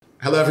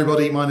Hello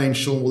everybody, my name's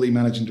Sean Woolley,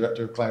 Managing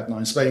Director of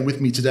Cloud9 Spain. With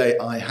me today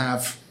I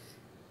have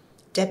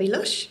Debbie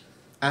Lush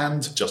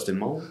and Justin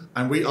Mole.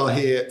 And we are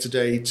here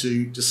today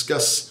to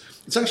discuss,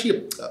 it's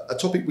actually a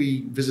topic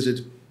we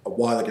visited a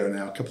while ago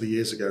now, a couple of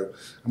years ago,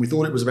 and we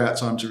thought it was about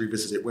time to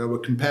revisit it, where we're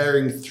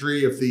comparing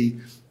three of the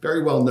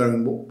very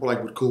well-known, what I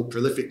would call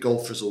prolific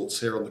golf resorts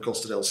here on the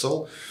Costa del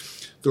Sol.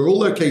 They're all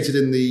located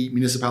in the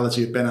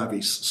municipality of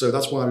Benavis, so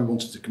that's why we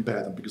wanted to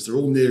compare them, because they're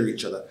all near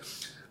each other.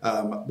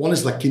 One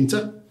is La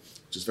Quinta,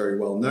 which is very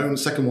well known. The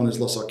second one is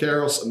Los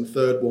Arqueros, and the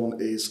third one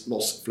is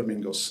Los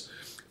Flamingos.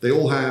 They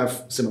all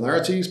have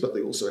similarities, but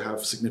they also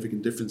have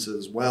significant differences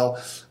as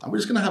well. And we're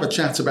just going to have a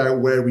chat about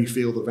where we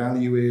feel the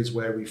value is,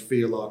 where we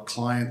feel our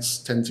clients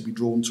tend to be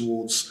drawn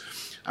towards,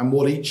 and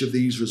what each of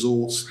these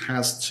resorts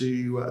has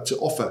to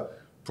offer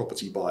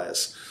property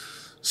buyers.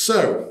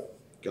 So,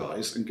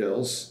 guys and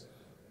girls,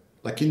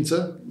 La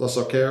Quinta, Los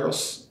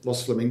Arqueros,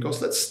 Los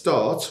Flamingos. Let's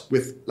start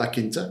with La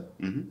Quinta.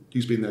 Mm-hmm.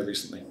 Who's been there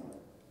recently?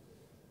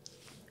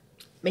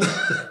 Me.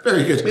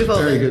 Very good,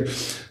 very good.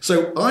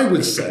 So I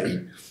would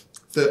say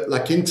that La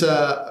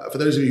Quinta, for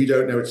those of you who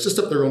don't know, it's just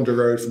up the Ronda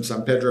Road from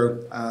San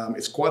Pedro.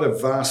 It's quite a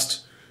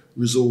vast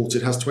resort.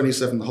 It has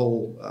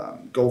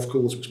 27-hole golf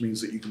course, which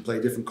means that you can play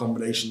different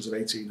combinations of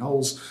 18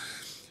 holes.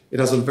 It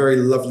has a very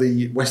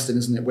lovely Western,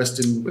 isn't it?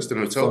 Western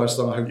hotel.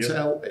 5-star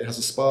hotel. Yep. It has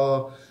a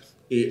spa.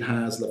 It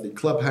has a lovely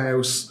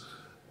clubhouse.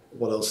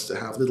 What else does it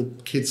have? Little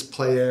kids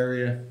play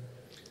area.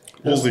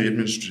 All the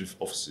administrative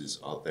offices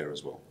are there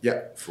as well.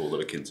 Yeah. For the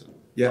La Quinta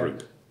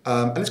group.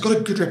 And it's got a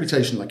good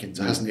reputation, La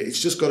Quinta, hasn't it? It's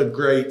just got a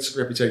great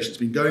reputation. It's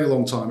been going a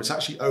long time. It's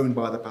actually owned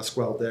by the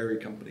Pascual Dairy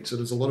Company, so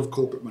there's a lot of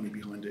corporate money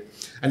behind it.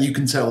 And you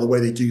can tell the way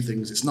they do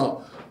things. It's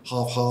not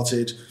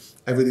half-hearted.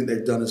 Everything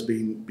they've done has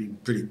been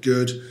pretty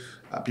good.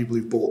 People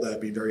who've bought there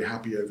have been very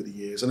happy over the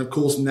years. And of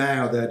course,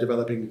 now they're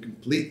developing a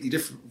completely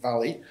different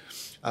valley,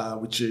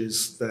 which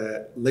is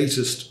their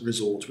latest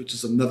resort, which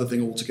is another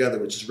thing altogether,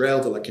 which is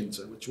Real de la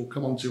Quinta, which we'll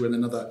come on to in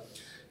another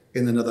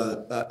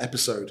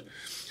episode.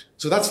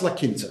 So that's La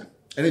Quinta.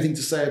 Anything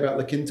to say about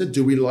La Quinta?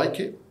 Do we like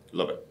it?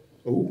 Love it.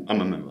 Oh, I'm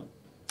a member.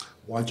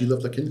 Why do you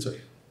love La Quinta?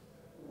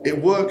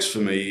 It works for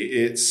me.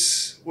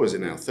 It's, what is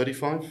it now,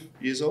 35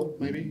 years old,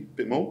 maybe, a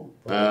bit more.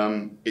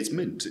 It's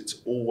mint.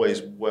 It's always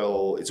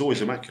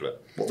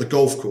immaculate. What, the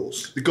golf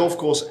course? The golf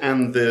course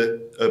and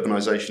the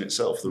urbanisation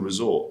itself, the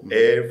resort.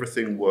 Mm-hmm.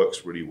 Everything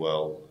works really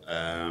well.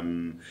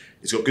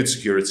 It's got good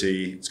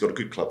security. It's got a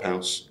good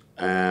clubhouse.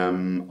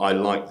 I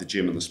like the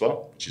gym and the spa,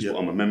 which is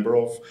what I'm a member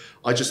of.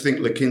 I just think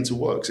La Quinta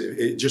works.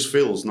 It just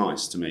feels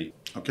nice to me.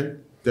 Okay.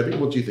 Debbie,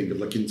 what do you think of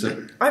La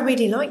Quinta? I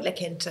really like La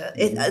Quinta.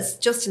 As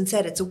Justin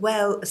said, it's a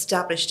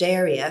well-established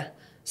area,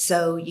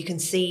 so you can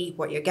see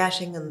what you're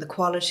getting and the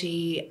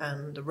quality,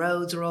 and the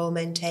roads are all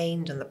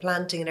maintained and the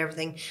planting and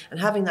everything.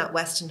 And having that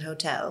Western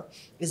hotel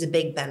is a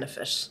big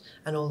benefit,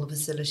 and all the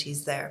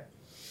facilities there.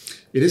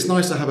 It is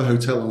nice to have a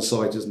hotel on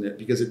site, isn't it?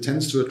 Because it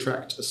tends to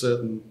attract a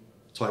certain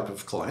type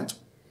of client,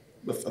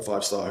 a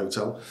 5-star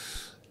hotel,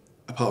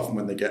 apart from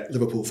when they get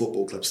Liverpool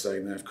Football Club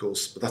staying there, of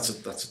course. But that's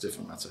a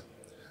different matter.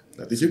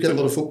 They do get a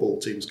lot of football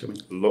teams coming.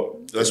 A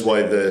lot. That's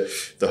why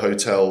the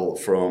hotel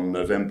from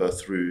November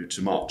through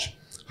to March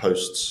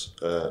hosts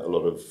a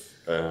lot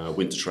of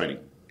winter training.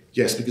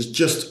 Yes, because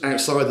just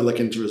outside the La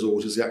Quinta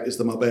Resort is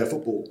the Marbella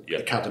Football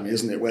Academy,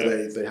 isn't it?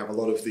 Where they have a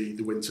lot of the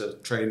winter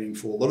training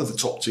for a lot of the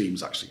top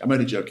teams, actually. I'm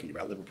only joking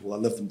about Liverpool. I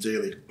love them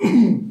dearly.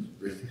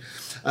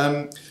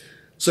 Really.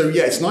 So,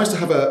 yeah, it's nice to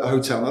have a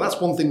hotel. Now, that's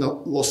one thing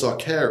that Los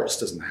Arqueros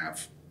doesn't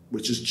have,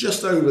 which is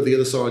just over the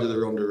other side of the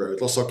Ronda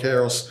Road. Los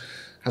Arqueros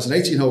has an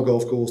 18-hole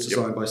golf course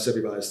designed by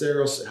Sebi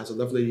Ballesteros. It has a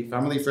lovely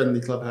family-friendly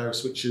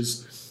clubhouse, which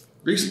has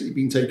recently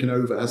been taken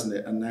over, hasn't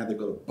it? And now they've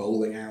got a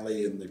bowling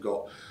alley, and they've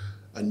got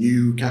a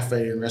new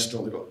cafe and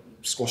restaurant. They've got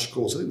squash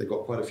courts. I think they've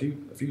got quite a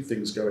few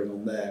things going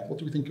on there. What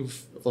do we think of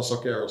Los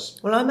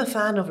Arqueros? Well, I'm a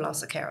fan of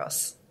Los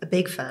Arqueros, a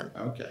big fan.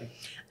 Okay.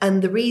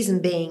 And the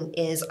reason being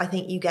is I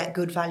think you get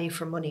good value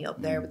for money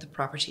up there with the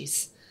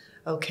properties.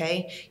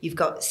 Okay, you've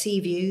got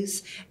sea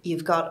views,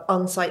 you've got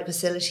on-site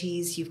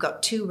facilities, you've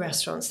got 2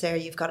 restaurants there,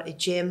 you've got a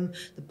gym,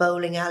 the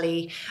bowling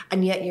alley,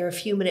 and yet you're a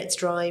few minutes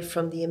drive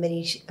from the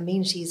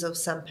amenities of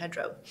San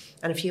Pedro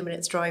and a few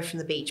minutes drive from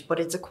the beach. But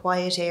it's a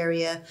quiet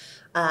area,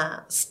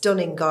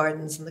 stunning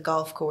gardens and the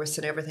golf course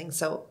and everything.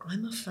 So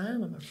I'm a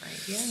fan, I'm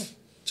afraid, yeah.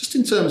 Just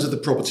in terms of the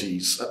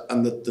properties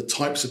and the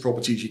types of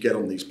properties you get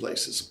on these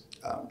places,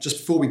 just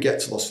before we get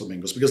to Los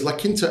Flamingos, because La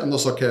Quinta and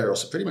Los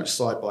Arqueros are pretty much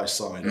side by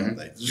side, aren't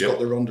they? They've just got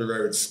the Ronda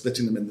Road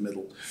splitting them in the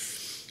middle.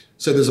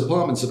 So there's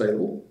apartments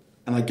available,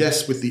 and I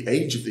guess with the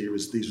age of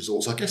these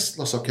resorts, I guess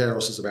Los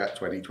Arqueros is about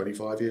 20,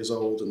 25 years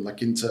old, and La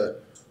Quinta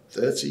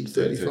 30,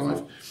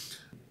 35.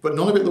 But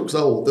none of it looks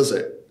old, does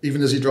it?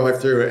 Even as you drive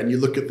through it and you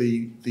look at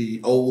the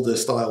older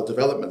style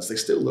developments, they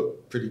still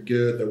look pretty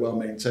good, they're well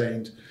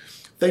maintained.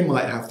 They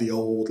might have the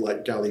old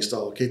galley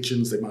style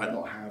kitchens, they might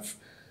not have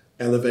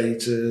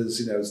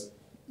elevators,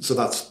 so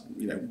that's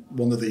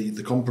one of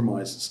the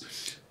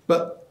compromises.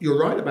 But you're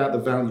right about the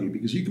value,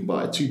 because you can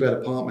buy a 2-bed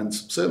apartment,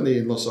 certainly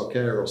in Los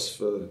Arqueros,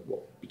 for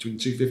between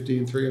 250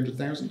 and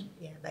 300,000.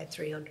 Yeah. About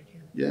 300,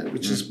 Yeah,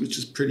 which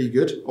is pretty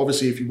good.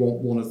 Obviously, if you want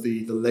one of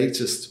the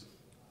latest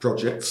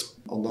projects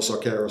on Los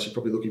Arqueros, you're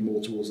probably looking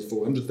more towards the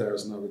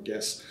 400,000, I would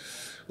guess.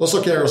 Los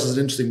Arqueros is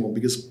an interesting one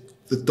because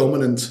the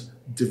dominant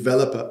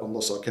developer on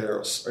Los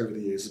Arqueros over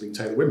the years has been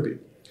Taylor Wimpey,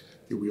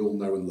 who we all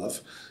know and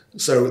love.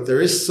 So there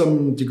is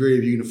some degree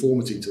of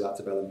uniformity to that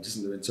development,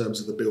 isn't there, in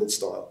terms of the build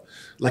style.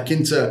 La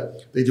Quinta,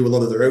 they do a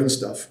lot of their own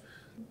stuff,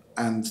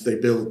 and they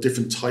build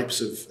different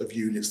types of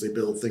units. They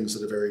build things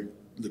that are very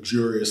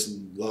luxurious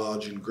and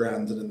large and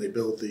grand, and then they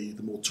build the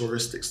more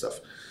touristic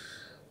stuff.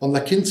 On La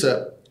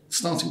Quinta,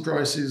 starting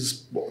price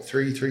is, what,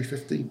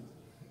 350?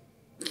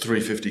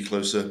 350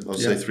 closer, I'd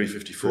say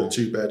 354. For a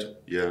 2-bed?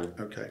 Yeah.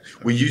 Okay.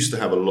 We used to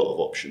have a lot of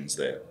options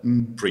there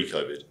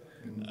pre-COVID,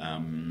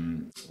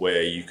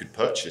 where you could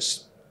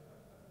purchase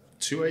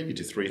 280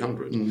 to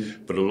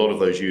 300, but a lot of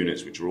those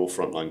units, which are all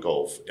frontline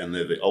golf, and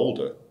they're the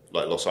older,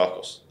 like Los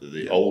Arcos,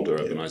 the older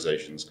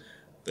urbanizations,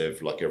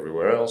 they've, like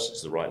everywhere else,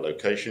 it's the right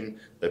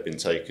location, they've been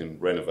taken,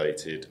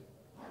 renovated,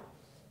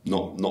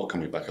 not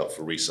coming back up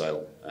for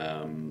resale.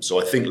 So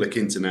I think La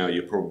Quinta now,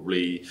 you're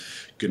probably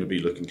going to be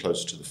looking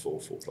closer to the 4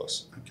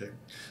 plus. Okay.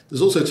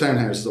 There's also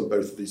townhouses on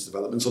both of these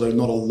developments, although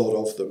not a lot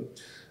of them.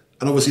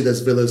 And obviously there's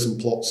villas and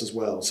plots as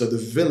well. So the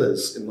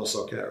villas in Los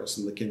Arqueros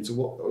and La Quinta,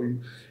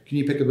 can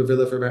you pick up a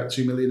villa for about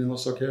 2 million in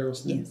Los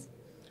Arqueros? Then? Yes.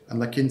 And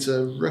La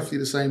Quinta, roughly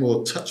the same,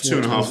 or touch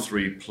more? 2.5,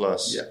 3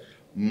 plus. Yeah.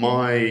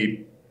 My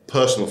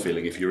personal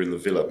feeling, if you're in the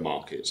villa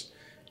market,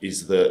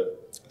 is that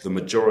the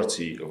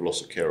majority of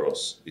Los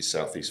Arqueros is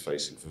southeast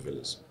facing for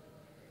villas.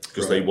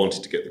 Because they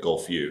wanted to get the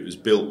golf view. It was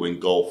built when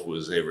golf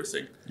was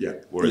everything. Yeah.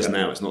 Whereas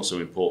now it's not so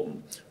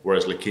important.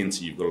 Whereas La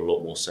Quinta, you've got a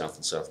lot more south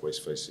and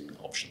southwest facing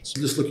options.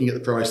 Just looking at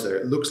the price there,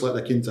 it looks like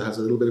La Quinta has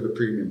a little bit of a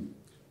premium.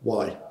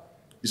 Why?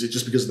 Is it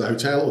just because of the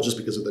hotel, or just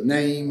because of the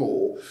name,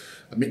 or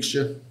a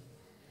mixture?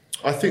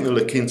 I think the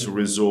La Quinta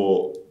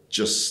resort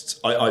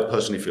I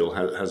personally feel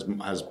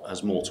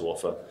has more to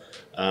offer.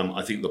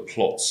 I think the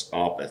plots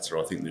are better.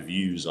 I think the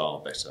views are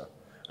better.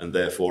 And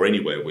therefore,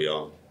 anywhere we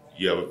are,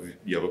 you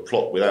have a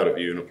plot without a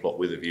view and a plot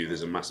with a view.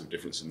 There's a massive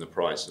difference in the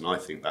price, and I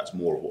think that's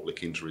more of what La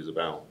Quinta is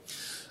about.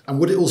 And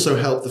would it also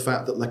help the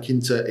fact that La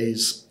Quinta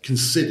is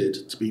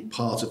considered to be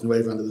part of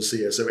Nueva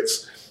Andalucía? So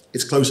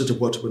it's closer to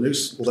Puerto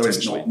Banús, although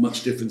it's not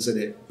much difference in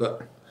it.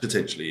 But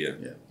potentially,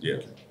 yeah.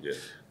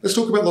 Let's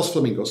talk about Los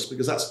Flamingos,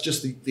 because that's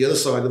just the other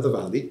side of the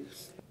valley.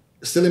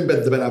 Still in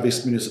the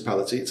Benavis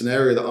municipality. It's an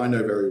area that I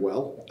know very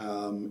well.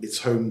 It's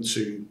home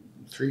to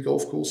 3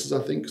 golf courses,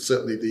 I think.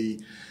 Certainly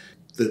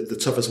the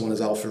toughest one is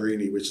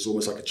Alfarini, which is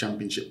almost like a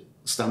championship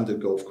standard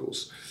golf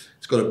course.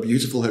 It's got a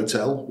beautiful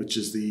hotel, which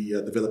is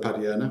the Villa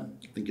Padierna.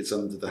 I think it's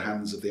under the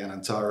hands of the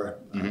Anantara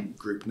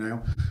group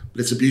now. But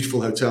it's a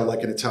beautiful hotel,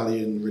 like an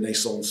Italian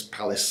Renaissance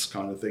palace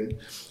kind of thing,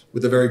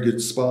 with a very good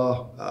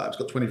spa. It's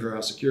got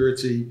 24-hour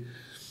security.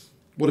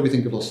 What do we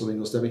think of Los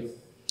Flamingos, Debbie?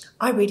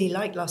 I really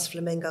like Los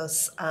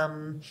Flamingos.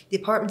 The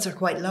apartments are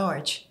quite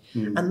large,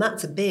 and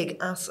that's a big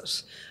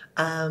asset.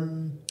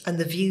 And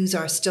the views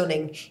are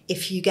stunning.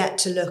 If you get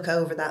to look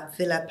over that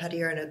Villa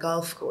Padierna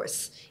golf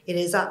course, it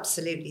is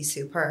absolutely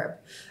superb.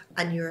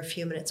 And you're a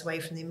few minutes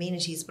away from the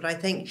amenities. But I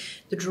think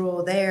the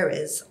draw there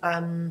is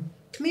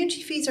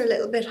community fees are a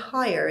little bit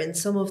higher in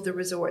some of the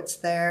resorts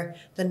there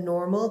than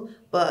normal,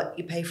 but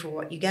you pay for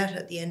what you get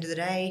at the end of the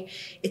day.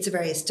 It's a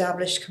very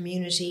established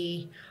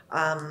community,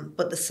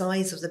 but the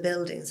size of the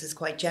buildings is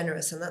quite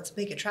generous, and that's a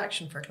big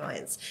attraction for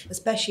clients,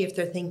 especially if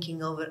they're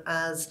thinking of it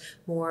as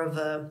more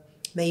of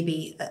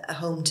maybe a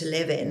home to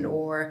live in,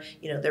 or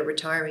they're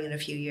retiring in a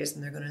few years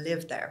and they're going to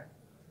live there.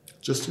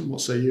 Justin, what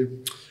say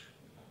you?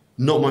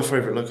 Not my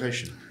favourite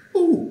location.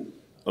 Ooh,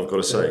 I've got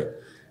to say.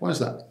 Why is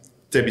that?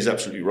 Debbie's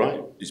absolutely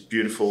right. It's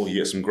beautiful. You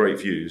get some great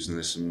views, and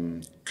there's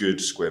some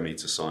good square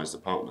metre sized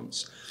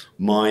apartments.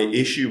 My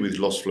issue with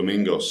Los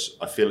Flamingos,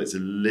 I feel it's a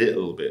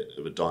little bit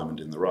of a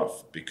diamond in the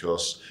rough,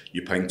 because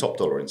you're paying top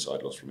dollar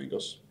inside Los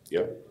Flamingos,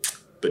 yeah.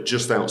 But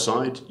just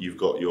outside, you've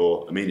got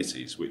your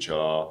amenities, which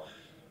are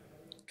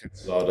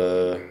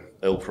Cancelada,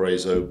 El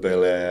Paraiso,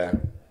 Bel Air,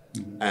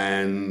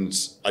 and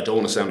I don't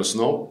want to sound a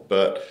snob,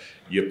 but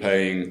you're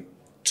paying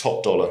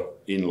top dollar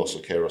in Los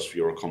Arqueros for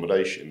your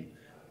accommodation,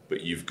 but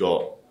you've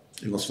got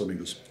in Los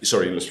Flamingos.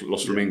 Sorry, in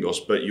Los Flamingos,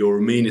 but your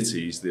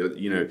amenities,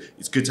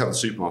 it's good to have the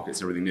supermarkets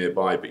and everything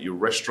nearby, but your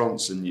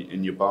restaurants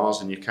and your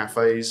bars and your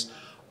cafes,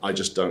 I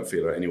just don't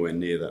feel are anywhere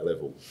near that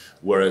level.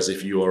 Whereas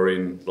if you are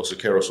in Los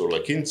Arqueros or La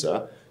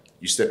Quinta,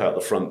 you step out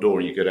the front door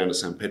and you go down to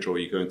San Pedro, or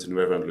you go into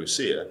Nueva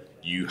Andalucía,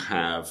 you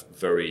have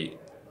very,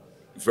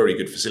 very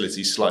good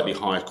facilities, slightly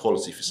higher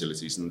quality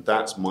facilities, and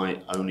that's my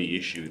only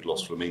issue with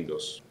Los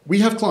Flamingos. We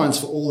have clients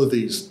for all of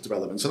these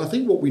developments, and I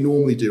think what we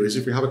normally do is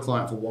if we have a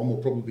client for one, we'll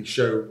probably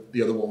show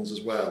the other ones as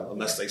well,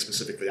 unless they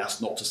specifically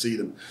ask not to see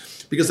them,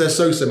 because they're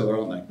so similar,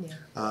 aren't they?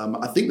 Yeah.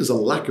 I think there's a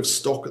lack of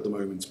stock at the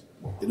moment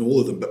in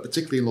all of them, but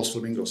particularly in Los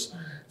Flamingos.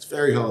 It's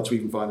very hard to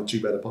even find a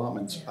 2-bed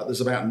apartment.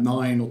 There's about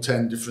 9 or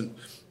 10 different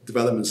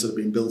developments that have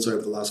been built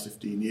over the last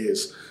 15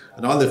 years.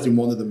 And I lived in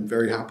one of them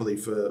very happily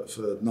for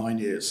 9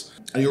 years.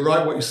 And you're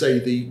right what you say,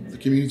 the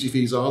community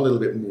fees are a little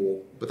bit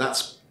more, but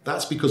that's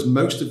That's because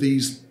most of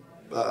these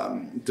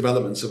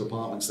developments of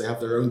apartments, they have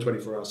their own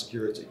 24-hour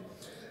security.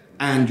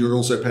 And you're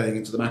also paying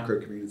into the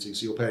macro community.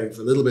 So you're paying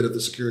for a little bit of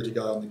the security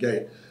guy on the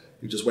gate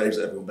who just waves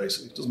at everyone,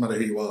 basically. It doesn't matter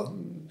who you are.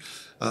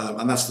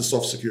 And that's the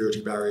soft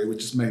security barrier,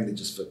 which is mainly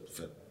just for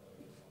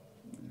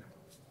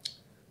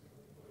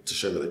to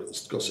show that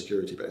they've got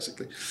security,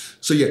 basically.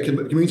 So yeah,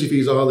 community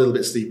fees are a little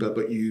bit steeper,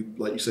 but you,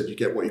 like you said, you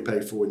get what you pay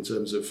for in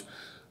terms of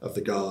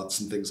the guards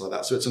and things like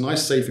that. So it's a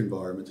nice, safe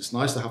environment. It's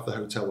nice to have the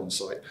hotel on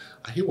site.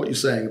 I hear what you're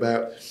saying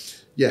about,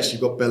 yes,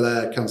 you've got Bel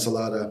Air,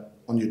 Cancelada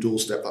on your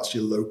doorstep. That's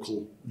your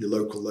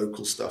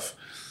local stuff.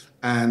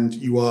 And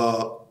you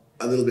are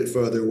a little bit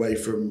further away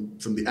from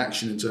the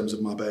action in terms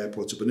of Marbella,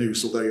 Puerto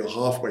Banús, although you're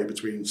halfway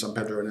between San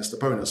Pedro and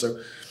Estepona.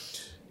 So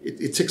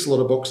it ticks a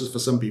lot of boxes for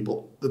some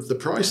people. The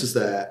prices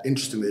there,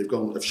 interestingly,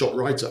 have shot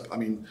right up. I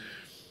mean,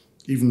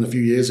 even a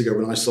few years ago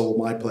when I sold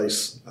my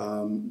place,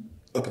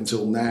 up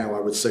until now, I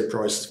would say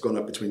prices have gone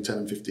up between 10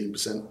 and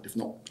 15%, if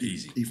not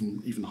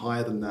even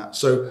higher than that.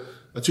 So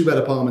a two-bed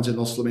apartment in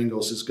Los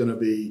Flamingos is going to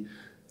be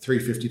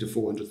 350 to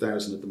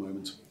 400,000 at the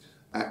moment.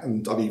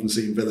 And I've even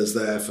seen villas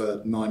there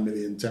for 9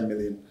 million, 10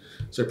 million.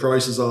 So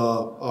prices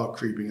are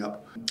creeping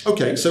up.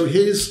 Okay, so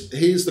here's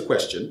the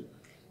question.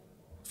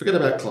 Forget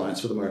about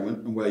clients for the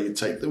moment and where you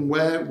take them.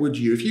 Where would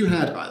you, if you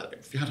had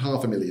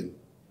 $500,000,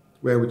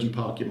 where would you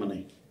park your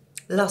money?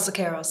 Los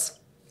Arqueros.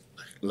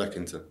 La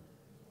Quinta.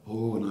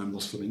 Oh, and I'm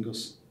Los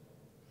Flamingos.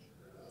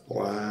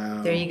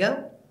 Wow. There you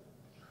go.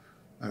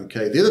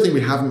 Okay. The other thing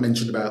we haven't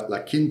mentioned about La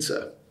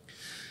Quinta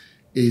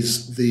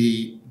is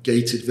the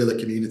gated villa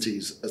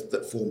communities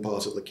that form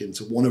part of La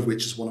Quinta, one of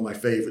which is one of my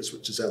favourites,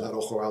 which is El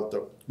Arrojo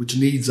Alto, which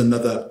needs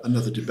another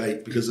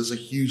debate because there's a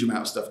huge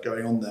amount of stuff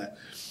going on there.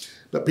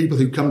 But people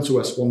who come to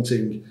us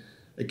wanting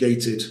a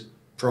gated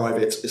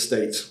private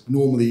estate,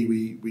 normally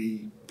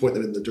we point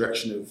them in the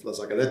direction of La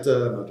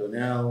Zagareta,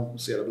 Madronal,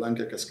 Sierra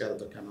Blanca, Cascada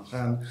de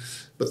Canajan.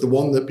 But the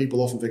one that people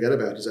often forget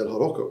about is El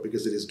Jarroco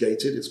because it is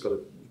gated, it's got a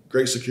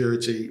great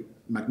security,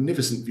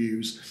 magnificent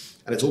views,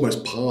 and it's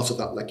almost part of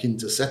that La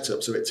Quinta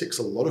setup. So it ticks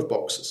a lot of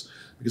boxes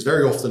because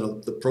very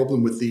often the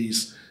problem with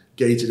these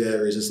gated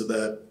areas is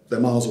that they're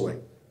miles away.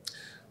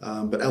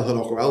 But El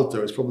Jarroco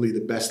Alto is probably the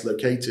best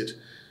located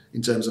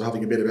in terms of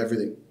having a bit of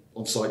everything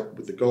on site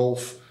with the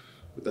golf,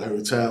 with the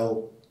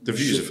hotel. The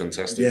views are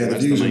fantastic. Yeah, the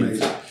views are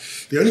amazing.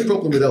 The only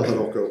problem with El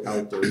Jarroco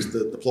Alto is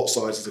that the plot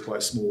sizes are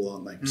quite small,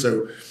 aren't they?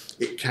 So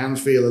it can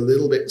feel a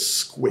little bit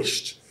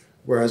squished.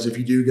 Whereas if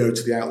you do go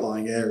to the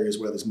outlying areas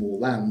where there's more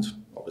land,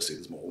 obviously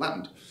there's more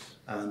land,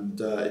 and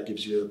it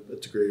gives you a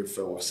degree of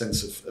or a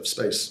sense of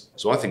space.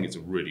 So I think it's a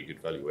really good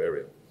value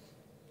area.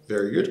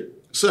 Very good.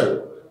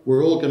 So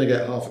we're all going to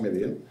get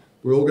 $500,000.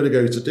 We're all going to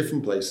go to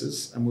different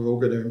places, and we're all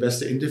going to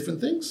invest it in different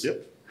things.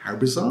 Yep. How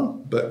bizarre,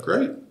 but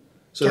great.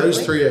 So Can't those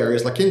wait. three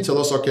areas, La Quinta,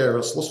 Los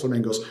Arqueros, Los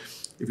Flamingos,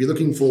 if you're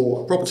looking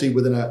for a property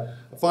within a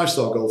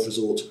 5-star golf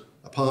resort,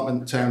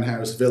 apartment,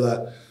 townhouse,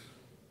 villa,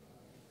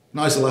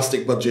 nice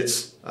elastic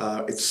budgets,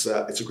 it's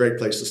a great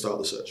place to start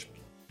the search.